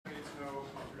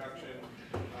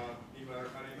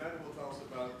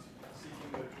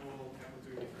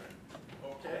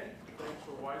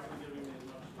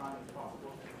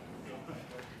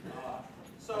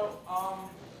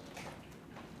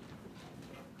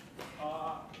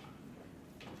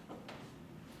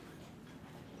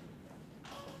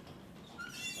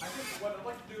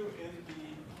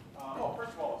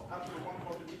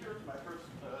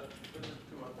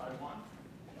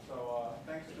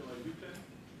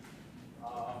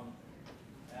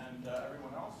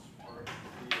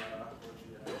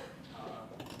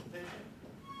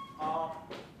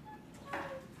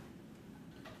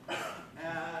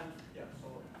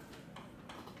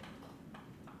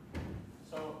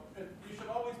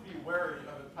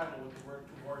title with the word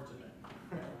towards in it.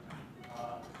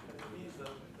 It means that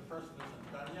the person isn't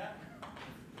done yet.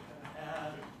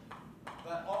 And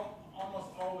that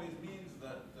almost always means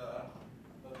that,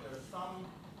 that there's some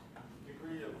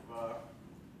degree of,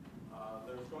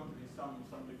 there's going to be some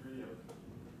degree of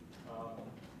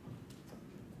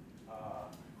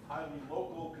highly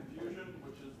local confusion,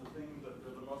 which is the thing that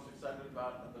they're the most excited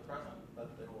about at the present,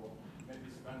 that they will maybe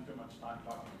spend too much time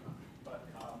talking about. But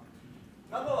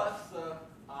nonetheless,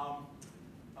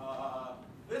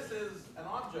 this is an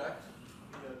object,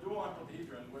 the dual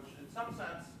amplitudron, which in some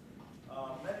sense,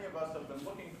 many of us have been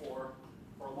looking for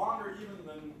longer even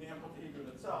than the amplitudron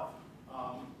itself.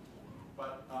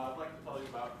 But I'd like to tell you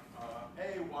about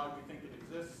A, why we think it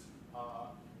exists,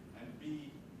 and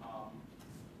B,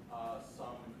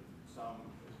 some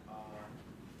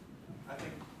I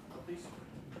think at least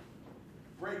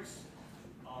breaks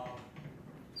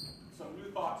some new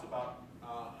thoughts about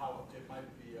how it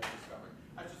might be discovered.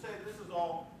 I should say this is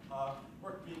all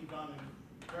work being done in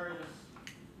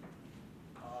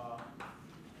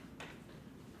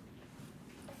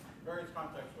various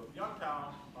contexts with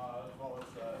Youngtown, as well as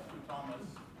Hugh Thomas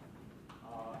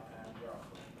and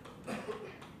Yaroslav.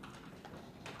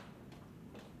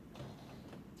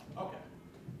 Okay.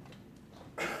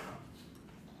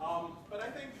 But I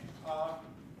think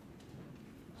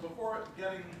before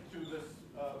getting to this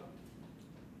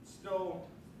still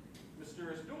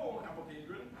mysterious dual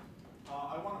amplitudron,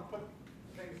 I want to put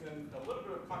things in a little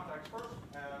bit of context first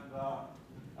and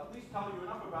at least tell you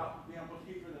enough about the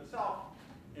amplitudron itself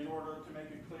in order to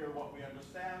make it clear what we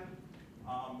understand,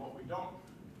 what we don't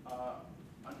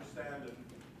understand, and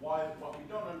why what we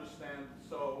don't understand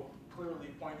so clearly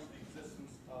points to the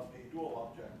existence of a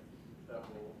dual object that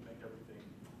will make everything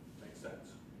make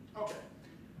sense. Okay.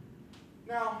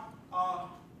 Now,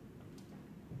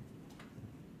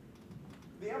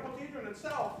 the amplitudron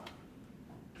itself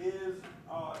is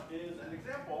an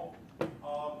example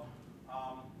of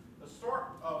the sort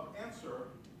of answer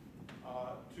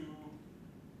to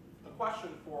the question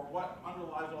for what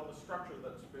underlies all the structure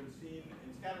that's been seen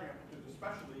in scattering amplitudes,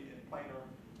 especially in planar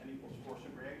n equals 4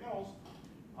 superdiagonals.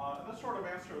 And the sort of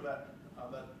answer that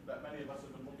many of us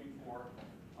have been looking for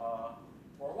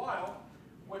a while,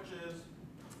 which is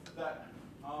that,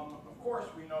 of course,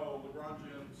 we know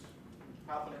Lagrangians,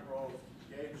 path integrals,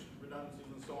 gauge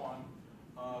redundancies, and so on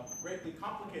greatly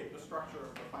complicate the structure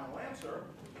of the final answer.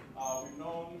 We've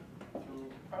known through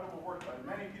incredible work by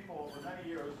many people over many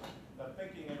years that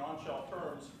thinking in on-shell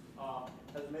terms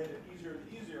has made it easier and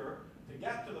easier to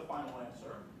get to the final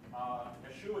answer,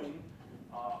 eschewing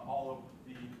all of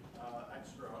the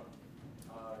extra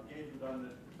gauge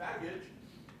redundant baggage.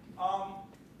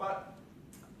 But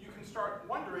you can start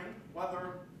wondering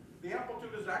whether the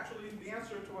amplitude is actually the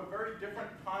answer to a very different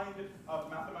kind of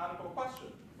mathematical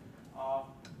question.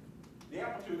 The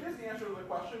amplitude is the answer to the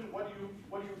question, what do you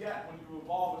get when you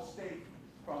evolve a state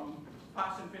from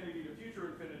past infinity to future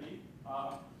infinity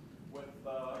with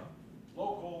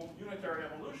local unitary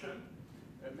evolution?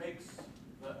 It makes,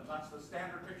 that's the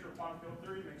standard picture of quantum field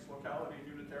theory, makes locality and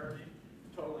unitarity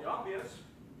totally obvious.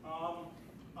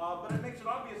 But it makes it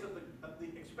obvious at the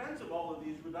expense of all of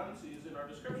these redundancies in our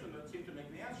description that seem to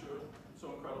make the answer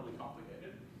so incredibly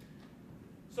complicated.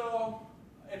 So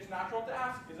it's natural to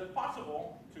ask, is it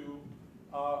possible to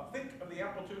think of the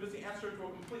amplitude as the answer to a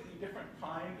completely different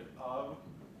kind of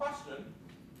question?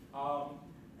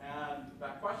 And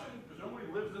that question presumably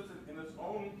lives in its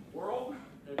own world.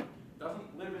 It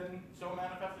doesn't live in, so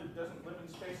manifested, it doesn't live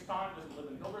in space-time, doesn't live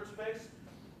in Hilbert space.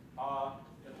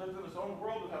 It lives in its own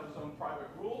world, it has its own private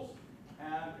rules.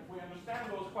 And if we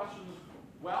understand those questions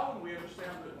well, and we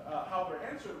understand how they're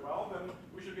answered well, then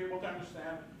we should be able to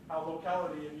understand how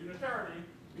locality and unitarity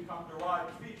become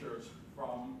derived features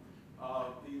from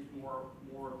these more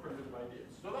primitive ideas.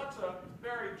 So that's a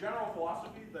very general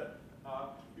philosophy that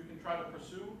you can try to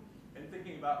pursue in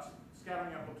thinking about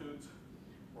scattering amplitudes,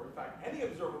 or in fact any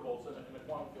observables in a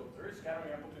quantum field theory.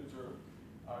 Scattering amplitudes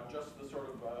are just the sort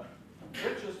of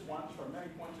richest ones from many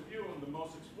points of view and the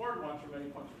most explored ones from many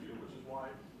points of view, which is why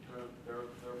they're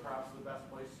perhaps the best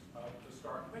place to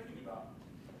start thinking about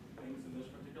things in this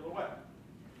particular way.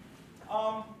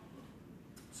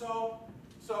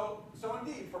 So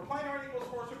indeed, for planar n equals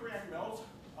 4 superdiagonals,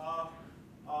 our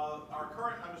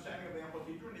current understanding of the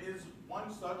amplitudron is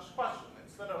one such question.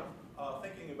 Instead of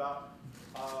thinking about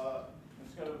a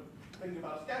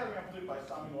scattering amplitude by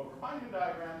summing over binding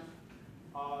diagrams,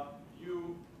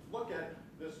 you look at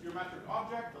this geometric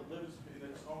object that lives in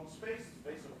its own space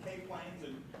of k-planes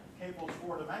and k equals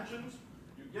 4 dimensions.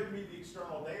 You give me the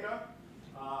external data,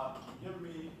 you give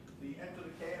me the n to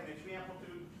the k MHV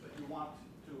amplitude that you want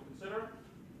to consider,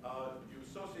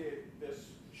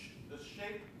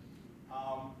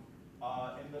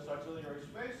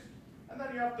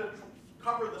 have to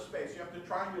cover the space. You have to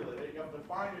triangulate it. You have to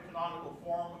find a canonical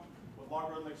form with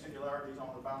logarithmic singularities on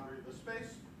the boundary of the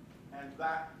space, and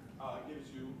that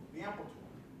gives you the amplitude.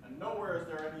 And nowhere is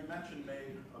there any mention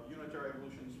made of unitary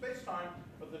evolution in space-time,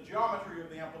 but the geometry of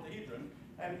the amplituhedron.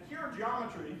 And here,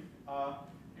 geometry,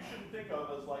 you shouldn't think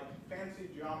of as like fancy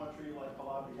geometry like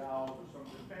Calabi-Yau or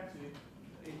something fancy.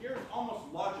 Here it's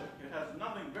almost logic. It has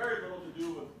nothing, very little to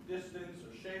do with distance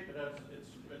or shape.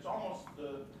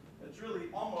 It's really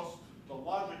almost the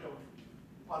logic of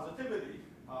positivity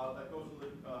that goes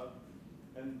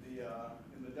in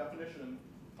the definition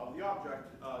of the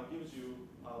object gives you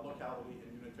locality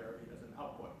and unitarity as an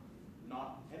output,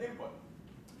 not an input.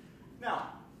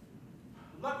 Now,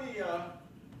 let me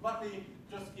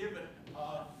just give it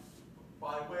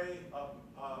by way of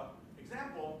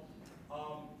example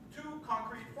two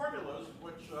concrete formulas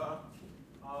which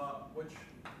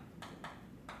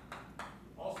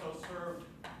also served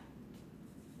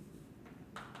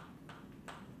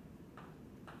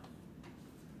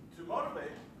to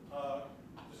motivate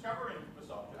discovering this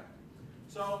object.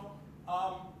 So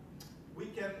we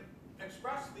can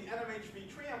express the NMHV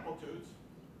tree amplitudes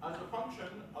as a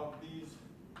function of these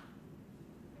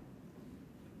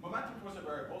momentum twisted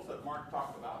variables that Mark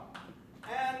talked about.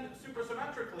 And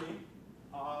supersymmetrically,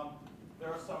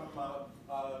 there are some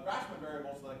Grassmann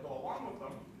variables that go along with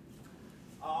them.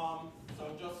 So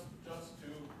just to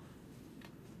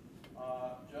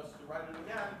write it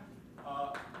again,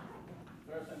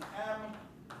 there's an M.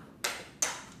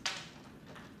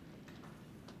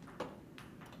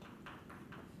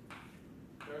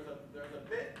 There's a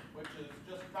bit which is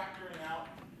just factoring out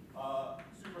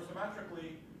supersymmetrically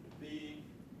the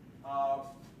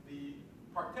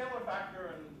Park-Taylor factor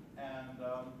and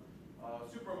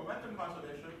supermomentum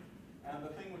conservation, and the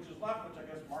thing which is left, which I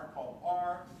guess Mark called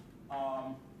R,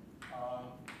 I'll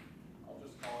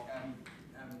just call M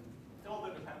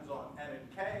tilde, depends on N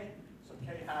and K, so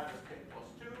K hat is K plus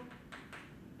 2,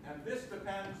 and this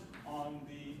depends on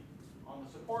the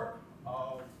support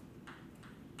of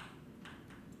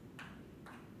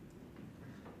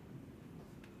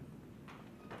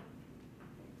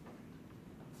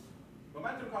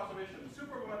momentum conservation and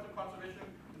supermomentum conservation.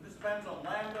 This depends on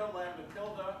lambda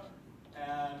tilde,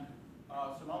 and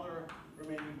some other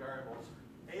remaining variables,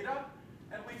 eta.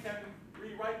 And we can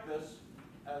rewrite this,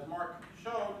 as Mark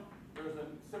showed. There's a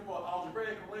simple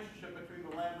algebraic relationship between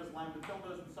the lambdas, lambda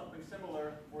tildes, and something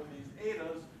similar for these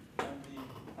etas. And the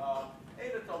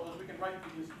eta tildes, we can write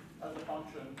these as a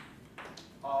function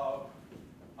of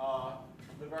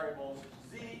the variables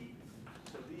z.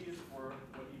 So these were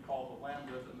what he called the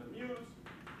lambdas and the mu's.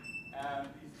 And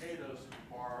these etas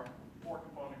are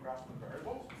four-component Grassmann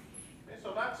variables. Okay, so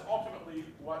that's ultimately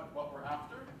what we're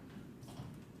after.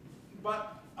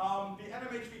 But the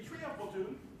NMHV tree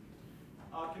amplitude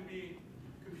can be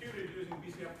computed using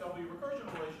BCFW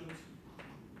recursion relations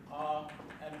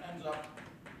and ends up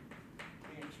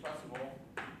being expressible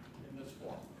in this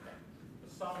form. Okay.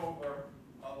 The sum over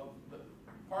of the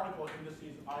particle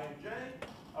indices I and j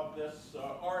of this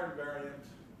R invariant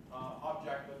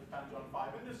object that depends on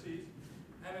 5 indices.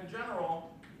 And in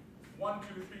general, 1,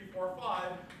 2, 3, 4,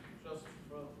 5, just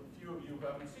for the few of you who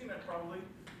haven't seen it probably,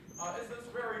 is this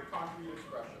very concrete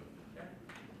expression. Okay?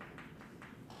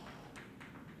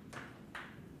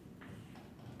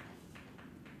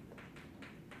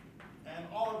 And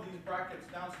all of these brackets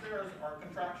downstairs are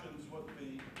contractions with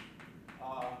the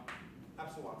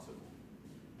epsilon symbol.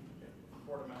 Okay?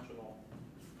 4-dimensional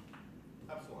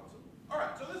epsilon symbol. All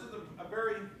right, so this is a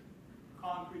very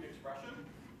concrete expression.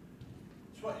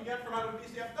 It's what you get from out of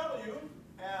BCFW,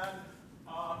 and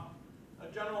a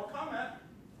general comment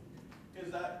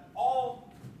is that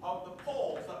all of the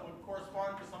poles that would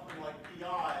correspond to something like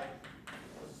pi,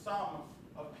 the sum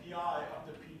of pi up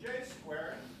to pj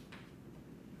squared,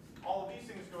 all of these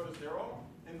things go to 0.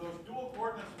 And those dual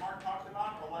coordinates Mark talked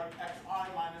about are like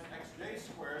xi minus xj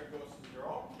squared goes to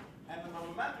 0. And in the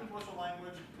momentum twistor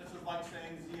language, this is like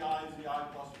saying zi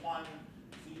plus 1,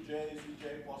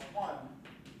 zj plus 1.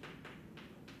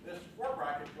 This 4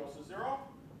 bracket goes to 0,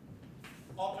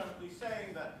 ultimately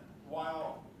saying that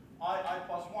while I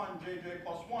plus 1, jj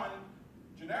plus 1,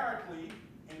 generically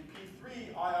in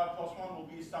P3, I plus 1 will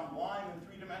be some line in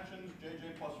 3 dimensions,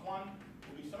 jj plus 1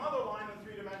 will be some other line in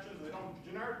 3 dimensions. They don't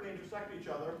generically intersect each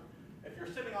other. If you're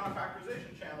sitting on a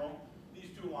factorization channel, these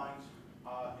 2 lines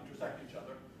intersect each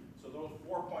other. So those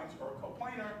 4 points are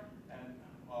coplanar, and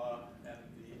the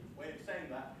way of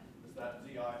saying that is that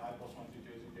zi, I plus 1,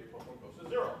 zj plus 1 goes to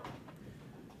 0.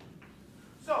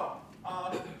 So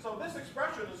this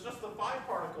expression is just the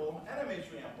 5-particle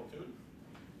NMHV amplitude,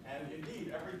 and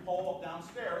indeed every pole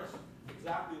downstairs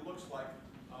exactly looks like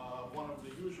one of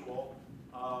the usual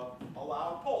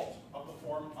allowed poles of the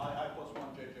form I plus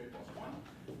 1, jj plus 1.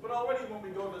 But already when we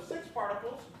go to 6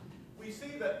 particles, we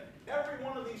see that every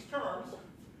one of these terms,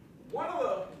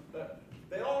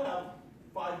 they all have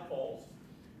 5 poles.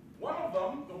 One of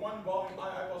them, the one involving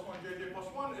I plus 1, jj plus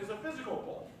 1, is a physical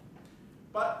pole.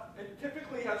 But it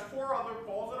typically has 4 other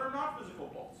poles that are not physical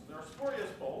poles. They're spurious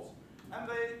poles, and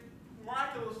they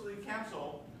miraculously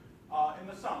cancel in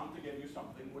the sum to give you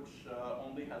something which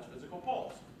only has physical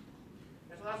poles.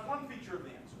 Okay, so that's one feature of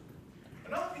the answer.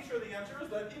 Another feature of the answer is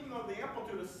that even though the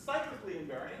amplitude is cyclically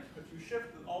invariant, if you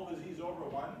shift all the z's over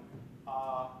 1,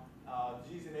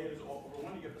 z's and etas over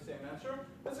 1, you get the same answer.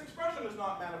 This expression is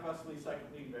not manifestly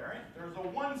cyclically invariant. There's a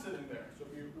 1 sitting there. So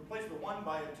if you replace the 1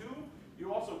 by a 2,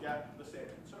 you also get the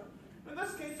same answer. In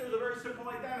this case, there's a very simple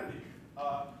identity,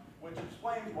 which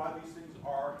explains why these things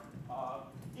are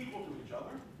equal to each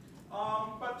other.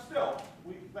 But still,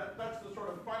 that's the sort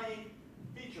of funny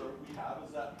feature we have,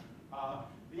 is that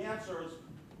the answers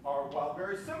are, while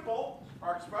very simple,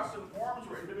 are expressed in forms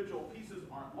where individual pieces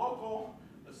aren't local,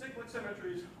 the cyclic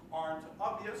symmetries aren't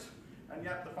obvious, and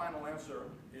yet the final answer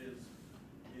is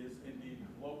indeed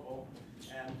local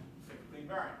and cyclically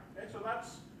invariant. Okay, so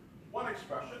that's one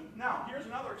expression. Now, here's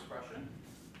another expression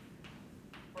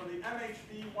for the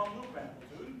MHD one-loop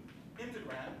amplitude,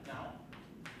 integrand now.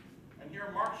 And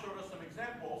here Mark showed us some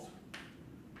examples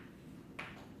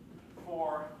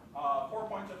for 4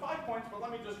 points and 5 points, but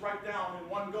let me just write down in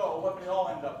one go what they all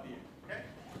end up being. Okay?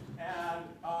 And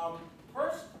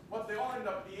first, what they all end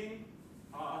up being,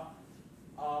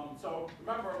 so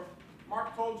remember,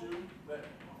 Mark told you that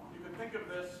you could think of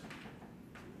this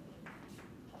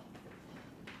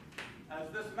as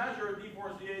this measure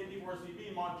d4za,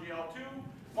 d4zb mod gl2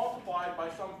 multiplied by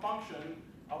some function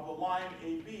of the line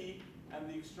AB and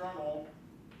the external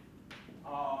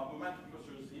momentum goes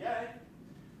through ZA.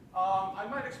 I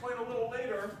might explain a little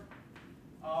later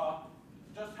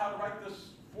just how to write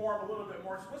this form a little bit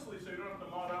more explicitly so you don't have to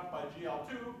mod up by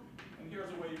GL2. And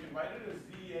here's a way you can write it, is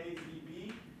ZA,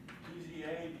 ZB,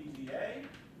 DZA, DZA.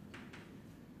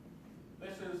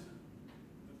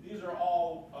 These are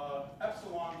all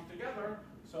epsilon together,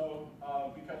 so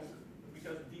because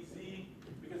D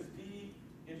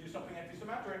gives you something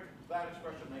antisymmetric, that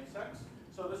expression makes sense.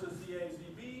 So this is ZA,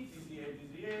 ZB, DZA,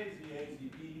 DZA, ZA,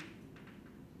 ZB,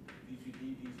 DZB,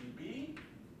 DZB.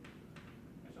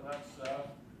 And so that's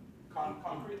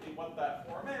concretely what that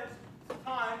form is,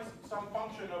 times some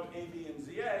function of AB and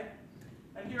ZA.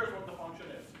 And here's what the function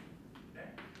is. Okay?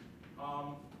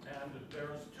 And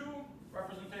there's two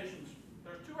representations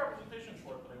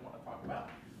for it that I want to talk about.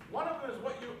 One of them is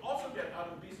what you also get out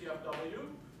of BCFW.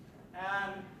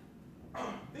 And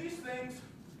these things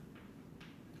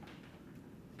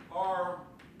are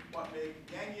what make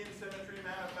Yangian symmetry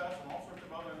manifest and all sorts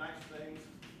of other nice things.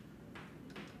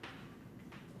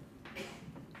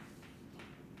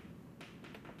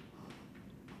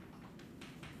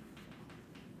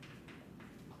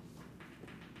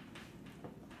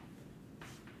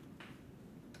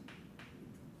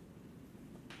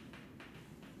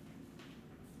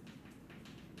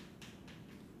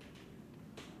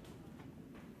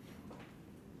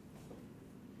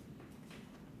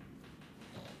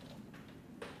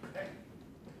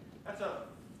 It's a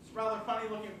rather funny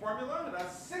looking formula. It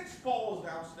has 6 poles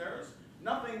downstairs.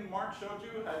 Nothing Mark showed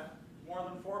you had more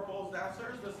than 4 poles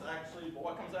downstairs. This actually,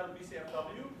 what comes out of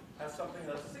BCFW has something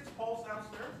that has 6 poles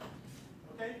downstairs.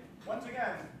 Okay, once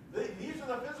again, these are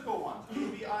the physical ones.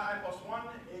 ABII plus 1,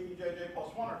 ABJJ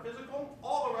plus 1 are physical.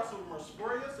 All the rest of them are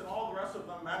spurious, and all the rest of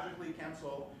them magically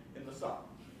cancel in the sum.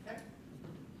 Okay?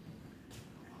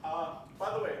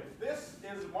 By the way, this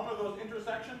is one of those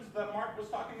intersections that Mark was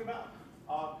talking about.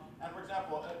 And for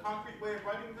example, a concrete way of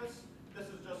writing this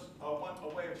is just a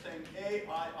way of saying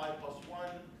AII plus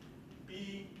 1,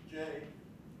 BJ,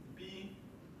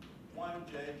 B1,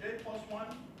 JJ plus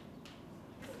 1,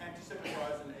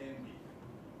 antisymmetrized in A and B.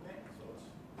 Okay, so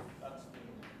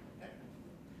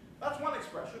that's one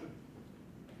expression.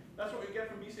 That's what we get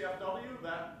from BCFW.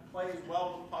 That plays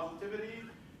well with positivity,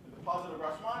 with the positive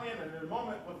Rachmanian, and in a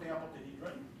moment with the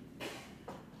amplitudhedron.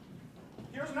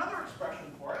 Here's another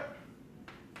expression for it.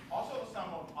 Also the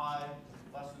sum of I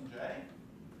less than j.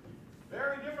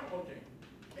 Very different looking.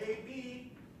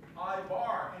 AB, I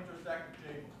bar intersect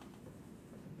j.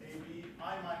 AB,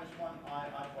 I minus 1, I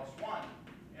plus 1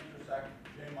 intersect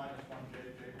j minus 1, j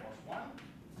plus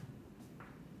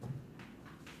 1.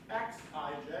 X,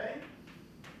 ij.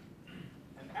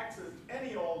 And x is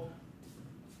any old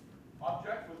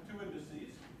object with 2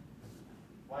 indices,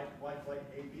 like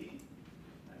AB.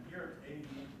 And here it's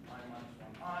AB, I minus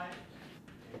 1, I.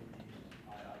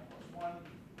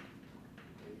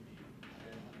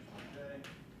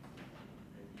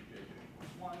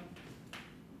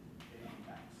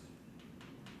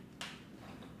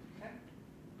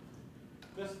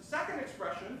 second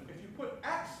expression, if you put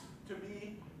x to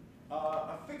be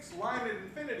a fixed line at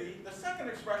infinity, the second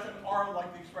expression are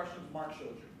like the expressions Mark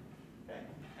showed you. Okay?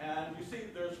 And you see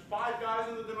there's 5 guys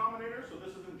in the denominator, so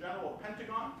this is in general a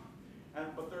pentagon.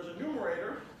 But there's a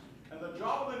numerator, and the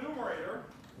job of the numerator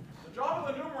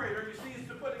you see is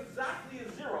to put exactly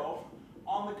a 0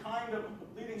 on the kind of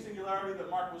leading singularity that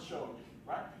Mark was showing you,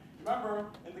 right? Remember,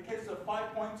 in the case of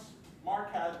 5 points,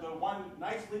 Mark had the one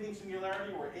nice leading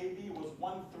singularity where AB was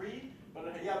 1, 3, but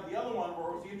you have the other one where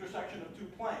it was the intersection of 2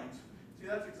 planes. See,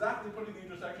 that's exactly putting the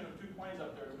intersection of 2 planes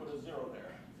up there to put a 0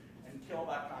 there and kill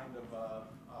that kind of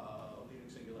leading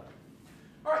singularity.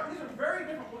 All right, these are very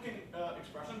different looking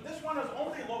expressions. This one has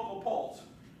only local poles,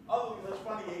 other than this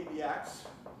funny ABX.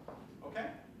 Okay.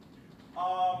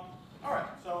 All right,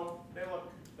 so they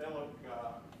look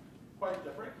quite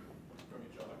different from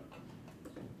each other.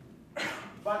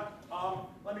 But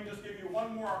let me just give you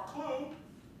one more clue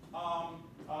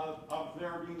of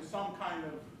there being some kind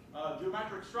of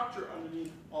geometric structure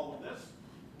underneath all of this.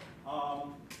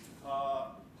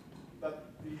 That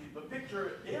the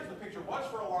picture was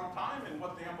for a long time, and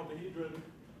what the amplituhedron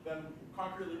then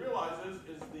concretely realizes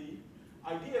is the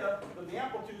idea that the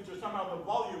amplitudes are somehow the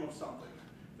volume of something.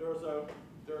 There's a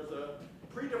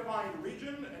predefined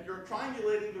region, and you're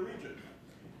triangulating the region.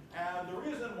 And the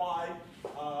reason why,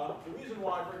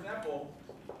 for example,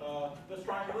 this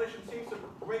triangulation seems to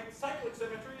break cyclic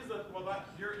symmetry is that, well,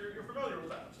 you're familiar with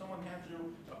that. If someone hands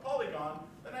you a polygon,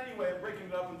 then any way of breaking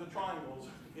it up into triangles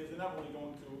is inevitably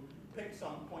going to pick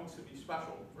some points to be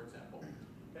special, for example.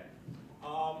 Okay?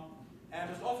 And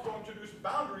it's also going to introduce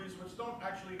boundaries which don't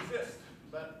actually exist,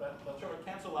 that sort of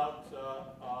cancel out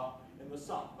in the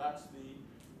sum. That's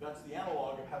the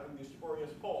analog of having these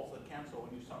spurious poles that cancel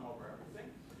when you sum over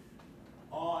everything.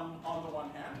 On the one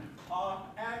hand,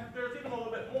 and there's even a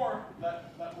little bit more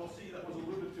that we'll see that was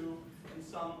alluded to in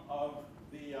some of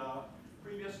the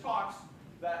previous talks,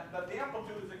 that the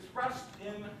amplitude is expressed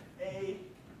in a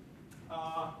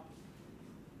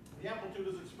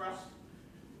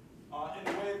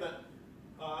way that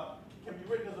can be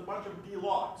written as a bunch of d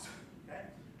logs, okay,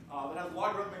 that has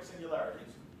logarithmic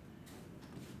singularities.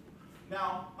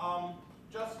 Now,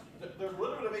 there's a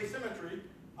little bit of asymmetry.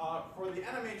 For the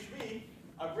NMHV,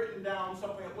 I've written down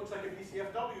something that looks like a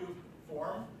BCFW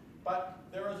form, but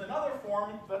there is another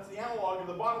form that's the analog of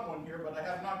the bottom one here, but I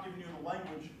have not given you the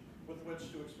language with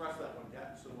which to express that one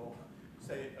yet, so we'll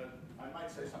say, I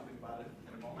might say something about it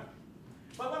in a moment.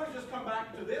 But let me just come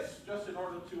back to this, just in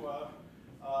order to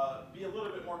be a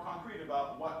little bit more concrete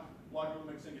about what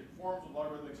logarithmic forms with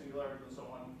logarithmic singularities and so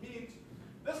on means.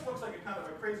 This looks like a kind of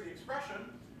a crazy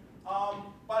expression,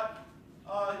 but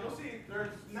you'll see there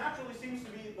naturally seems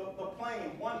to be the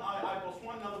plane 1i plus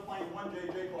 1, another plane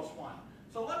 1j plus 1.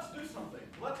 So let's do something.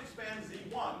 Let's expand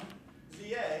z1.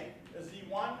 Za is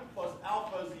z1 plus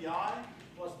alpha zi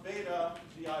plus beta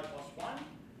zi plus 1.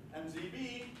 And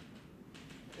zb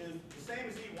is the same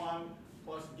as z1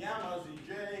 plus gamma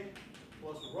zj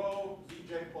plus rho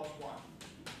zj plus 1.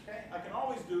 Okay, I can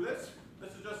always do this.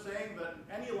 This is just saying that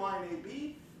any line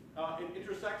AB, it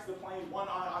intersects the plane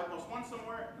 1i plus 1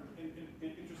 somewhere.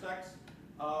 It intersects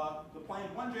the plane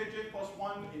 1jj plus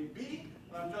 1 in B,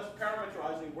 and I'm just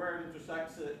parameterizing where it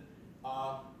intersects it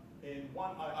in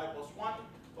 1i plus 1,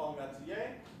 calling that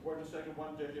ZA, or intersecting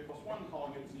 1jj plus 1,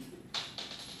 calling it ZB.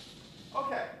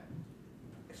 Okay,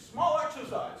 a small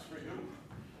exercise for you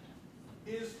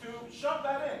is to shove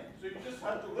that in. So you just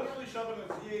have to literally shove it in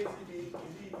ZA, ZB,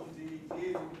 ZB, ZA, ZB,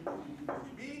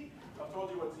 ZB. I've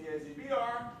told you what ZA, ZB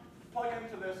are. Plug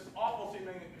into this awful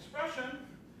seeming expression,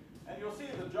 and you'll see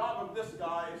the job of this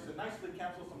guy is to nicely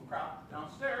cancel some crap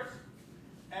downstairs,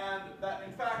 and that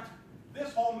in fact,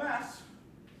 this whole mess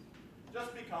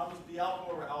just becomes d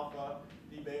alpha over alpha,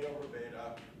 d beta over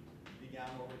beta, d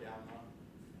gamma over gamma,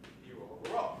 d rho over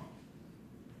rho.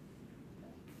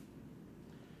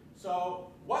 So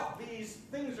what these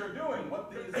things are doing,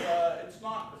 it's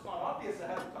not obvious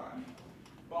ahead of time,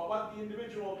 but what the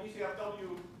individual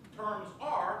BCFW terms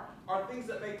are things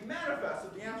that make manifest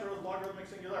that the answer is logarithmic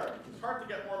singularities. It's hard to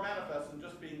get more manifest than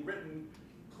just being written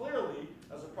clearly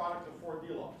as a product of 4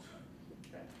 d-logs.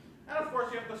 Okay? And of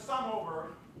course, you have to sum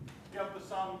over,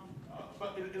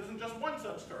 but it isn't just one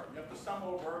such term. You have to sum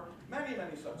over many,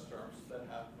 many such terms that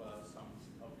have sums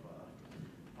of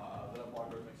that have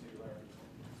logarithmic singularities.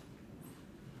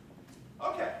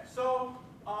 Okay, so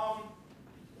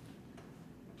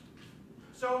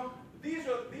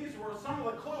these were some of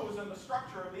the clues in the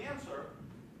structure of the answer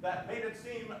that made it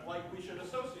seem like we should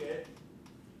associate.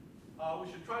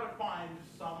 We should try to find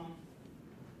some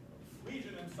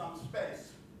region in some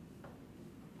space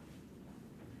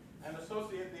and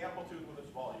associate the amplitude with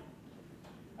its volume.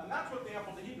 And that's what the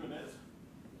amplituhedron is.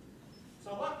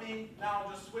 So let me now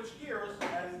just switch gears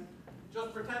and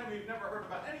just pretend we've never heard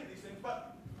about any of these things,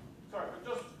 but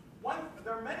just one,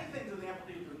 there are many things in the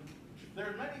amplituhedron. There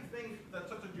are many things that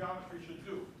such a geometry should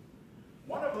do.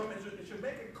 One of them is it should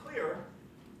make it clear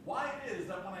why it is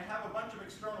that when I have a bunch of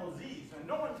external z's, and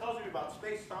no one tells you about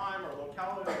space-time or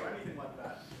locality or anything like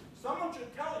that, someone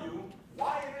should tell you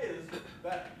why it is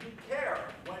that you care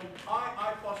when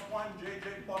I plus 1,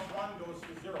 jj plus 1 goes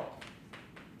to 0.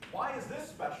 Why is this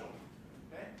special?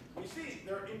 Okay? We see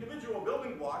there are individual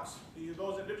building blocks.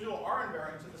 Those individual R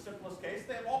invariants in the simplest case,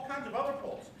 they have all kinds of other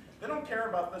poles. They don't care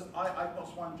about this I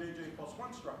plus 1, jj plus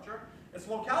 1 structure. It's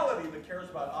locality that cares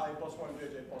about I plus 1,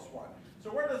 jj plus 1. So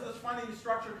where does this funny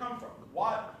structure come from?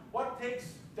 What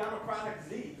takes democratic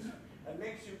z's and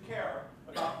makes you care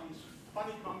about these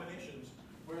funny combinations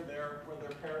where they're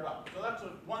paired up? So that's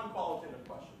one qualitative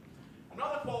question.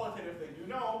 Another qualitative thing, you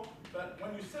know that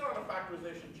when you sit on a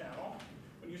factorization channel,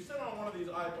 when you sit on one of these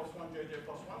I plus 1, jj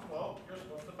plus 1s, well, you're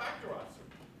supposed to factorize.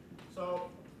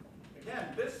 So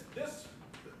again, this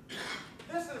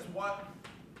is what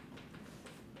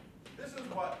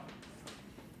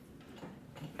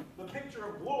the picture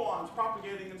of gluons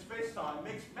propagating in space-time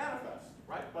makes manifest,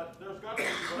 right? But there's got to be,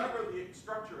 whatever the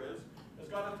structure is, has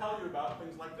got to tell you about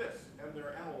things like this, and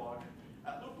their analog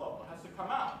at loop level. It has to come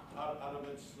out of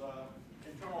its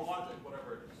internal logic,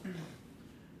 whatever it is.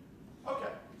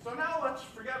 Okay, so now let's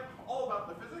forget all about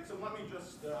the physics, and let me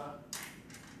just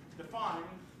define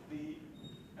the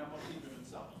amplitude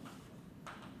itself.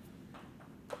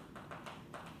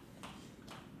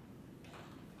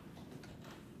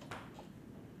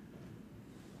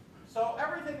 So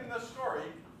everything in this story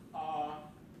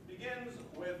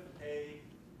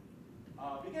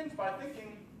begins by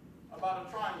thinking about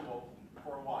a triangle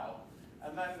for a while,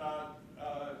 and then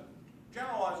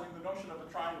generalizing the notion of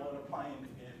a triangle in a plane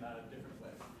in different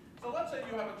ways. So let's say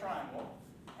you have a triangle,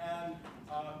 and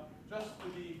just to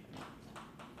be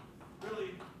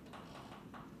really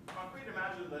concrete,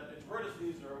 imagine that its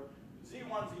vertices are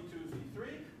z1, z2, z3.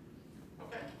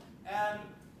 Okay, and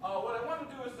what I want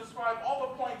to do is describe all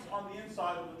the points on the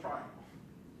inside of the triangle.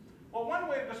 Well, one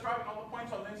way of describing all the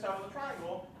points on the inside of the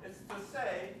triangle is to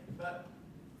say that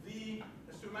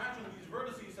is to imagine these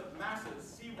vertices have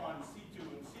masses c1, c2,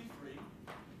 and c3.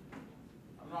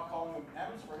 I'm not calling them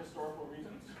m's for historical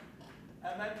reasons.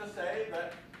 And then to say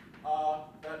that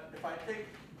that if I take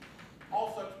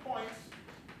all such points,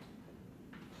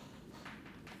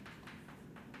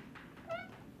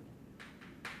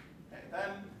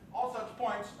 then all such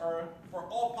points are, for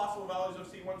all possible values of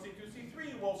c1, c2,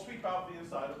 c3, will sweep out the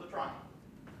inside of the triangle.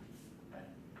 Okay.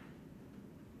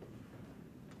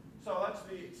 So that's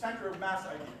the center of mass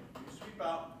idea. You sweep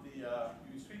out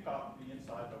the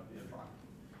inside of the triangle.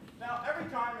 Now, every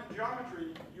time in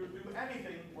geometry you do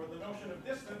anything where the notion of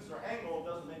distance or angle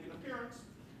doesn't make an appearance,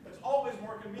 it's always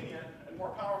more convenient and more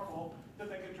powerful to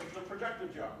think in terms of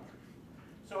projective geometry.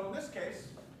 So in this case,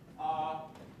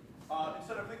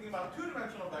 instead of thinking about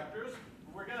two-dimensional vectors,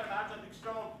 we're going to imagine the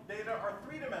external data are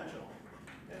three-dimensional.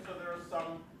 Okay, so there's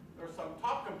some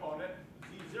top component,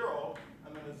 z0,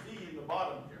 and then a z in the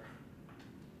bottom here.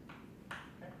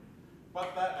 Okay?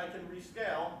 But that I can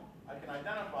rescale. I can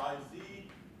identify z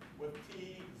with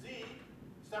tz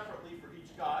separately for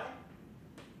each guy.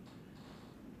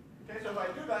 Okay, so if I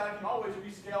do that, I can always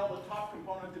rescale the top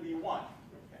component to be 1.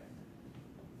 Okay.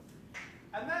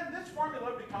 And then this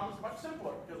formula becomes much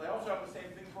simpler, because I also have the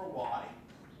same thing for y.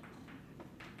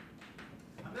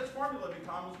 And this formula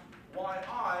becomes yi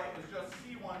is just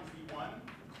c1, z1,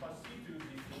 plus c2,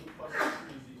 z2, plus c3,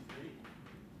 z3.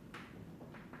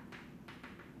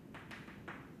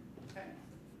 Okay?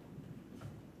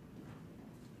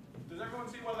 Does everyone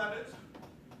see what that is?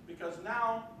 Because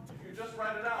now, if you just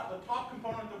write it out, the top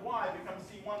component of y becomes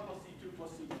c1 plus c2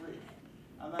 plus c3.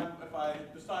 And then if I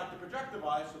decide to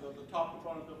projectivize so that the top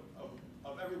component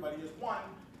of everybody is 1,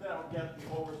 then I'll get the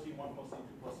over c1 plus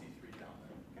c2 plus c3 down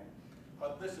there. Okay?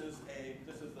 But this is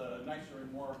the nicer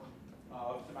and more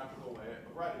symmetrical way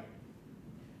of writing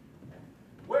it. Okay?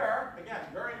 Where, again,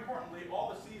 very importantly,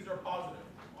 all the c's are positive.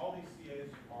 All these CA's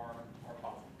are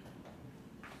positive.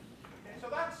 Okay, so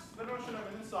that's the notion of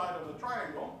an inside of the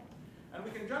triangle. And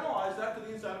we can generalize that to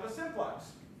the inside of a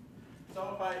simplex.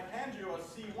 So if I hand you a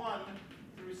C1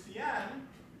 through Cn,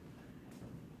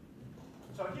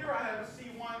 so here I have a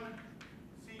C1,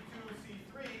 C2,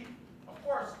 C3. Of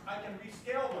course, I can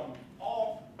rescale them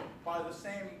all by the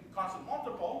same constant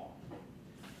multiple,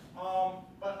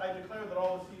 but I declare that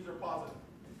all the C's are positive.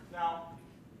 Now,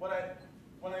 what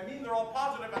when I mean they're all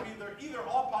positive, I mean they're either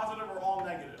all positive or all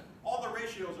negative. All the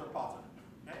ratios are positive.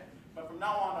 Okay? But from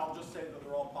now on, I'll just say that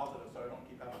they're all positive, so I don't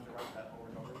keep having to write that over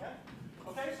and over again.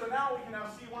 Okay, so now we can have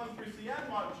C1 through Cn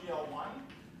mod GL1.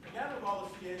 Again, with all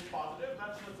the CA's positive,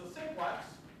 that's just a simplex,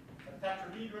 a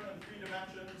tetrahedron in 3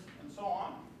 dimensions, and so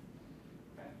on.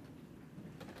 Okay.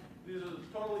 This is a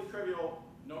totally trivial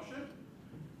notion.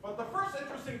 But the first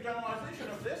interesting generalization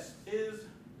of this is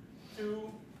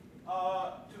to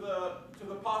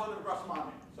the positive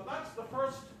Grassmannian. So that's the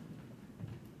first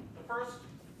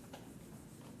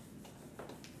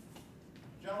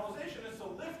generalization is to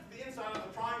lift the inside of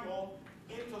the triangle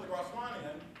into the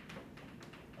Grassmannian,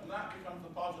 and that becomes the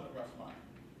positive Grassmannian.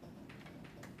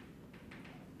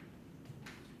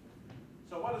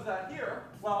 So what is that here?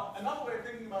 Well, another way of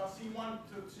thinking about C1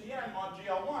 to Cn mod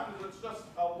GL1 is it's just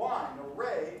a line, a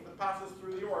ray, that passes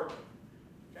through the origin.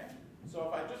 Okay? So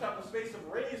if I just have the space of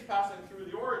rays passing through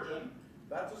the origin,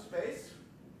 that's a space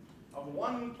of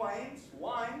one planes,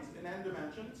 lines in n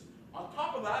dimensions. On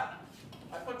top of that,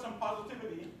 I put some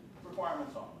positivity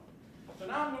requirements on them. So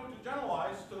now I'm going to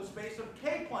generalize to the space of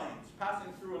k planes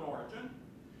passing through an origin.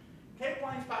 K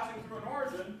planes passing through an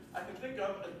origin, I can think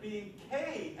of as being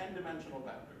k n-dimensional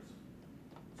vectors.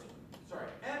 Sorry,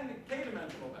 n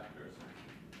k-dimensional vectors.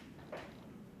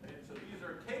 Okay, so these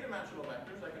are k-dimensional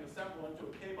vectors I can assemble into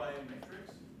a k by n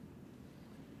matrix.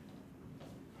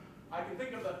 I can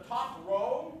think of the top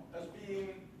row as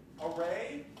being a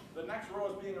ray, the next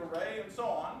row as being a ray, and so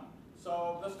on.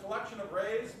 So this collection of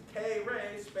rays, k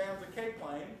rays, spans a k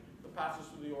plane that passes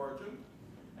through the origin.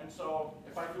 And so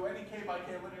if I do any k by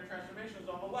k linear transformations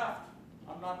on the left,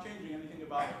 I'm not changing anything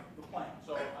about the plane.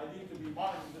 So I need to be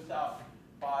modeling this out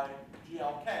by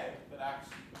GLK that acts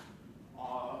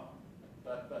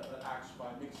by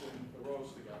mixing the rows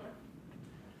together.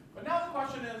 But now the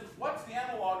question is, what's the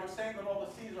analog of saying that all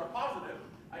the C's are positive?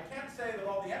 I can't say that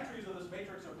all the entries of this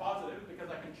matrix are positive because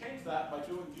I can change that by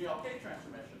doing GLK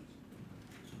transformations.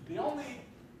 The only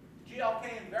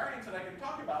GLK invariants that I can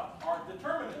talk about are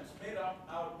determinants made up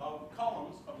out of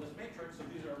columns of this matrix. So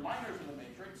these are minors in the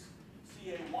matrix,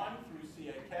 CA1 through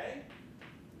CAK.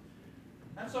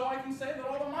 And so I can say that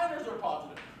all the minors are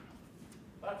positive.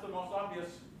 That's the most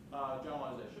obvious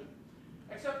generalization.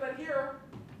 Except that here,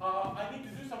 I need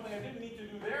to do something I didn't need to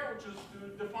do there, which is to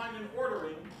define an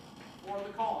ordering for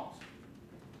the columns.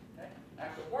 Okay? I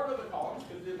have to order the columns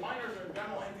because the minors are in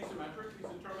general antisymmetric. These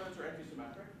determinants are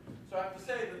antisymmetric. So I have to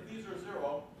say that these are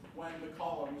 0 when the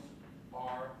columns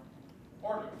are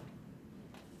ordered.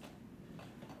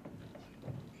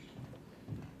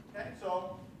 Okay,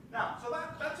 so now,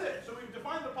 that's it. So we've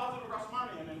defined the positive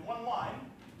Grassmannian in one line.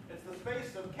 It's the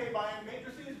space of k by n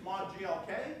matrices mod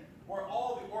GLK, where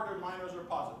all the ordered minors are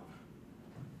positive.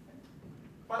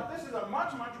 But this is a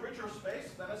much, much richer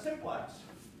space than a simplex.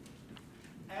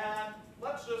 And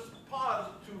let's just pause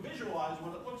to visualize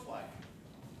what it looks like.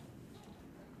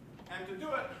 And to do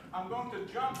it, I'm going to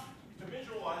jump to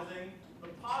visualizing the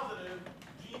positive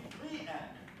G3n.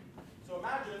 So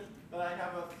imagine that I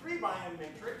have a 3 by n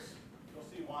matrix. You'll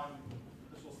see why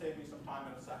this will save me some time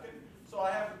in a second. So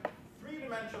I have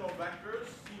 3-dimensional vectors,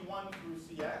 C1 through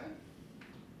Cn.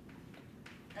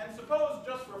 And suppose,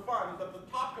 just for fun, that the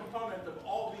top component of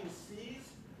all these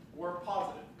C's were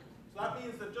positive. So that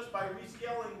means that just by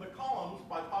rescaling the columns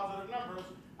by positive numbers,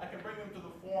 I can bring them to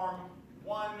the form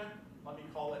 1, let me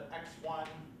call it x1,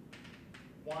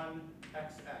 1,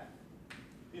 xn.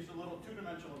 These are little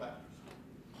 2-dimensional vectors.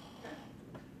 Okay?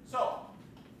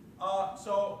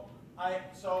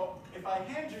 So if I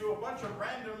hand you a bunch of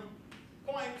random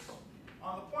points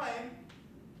on the plane,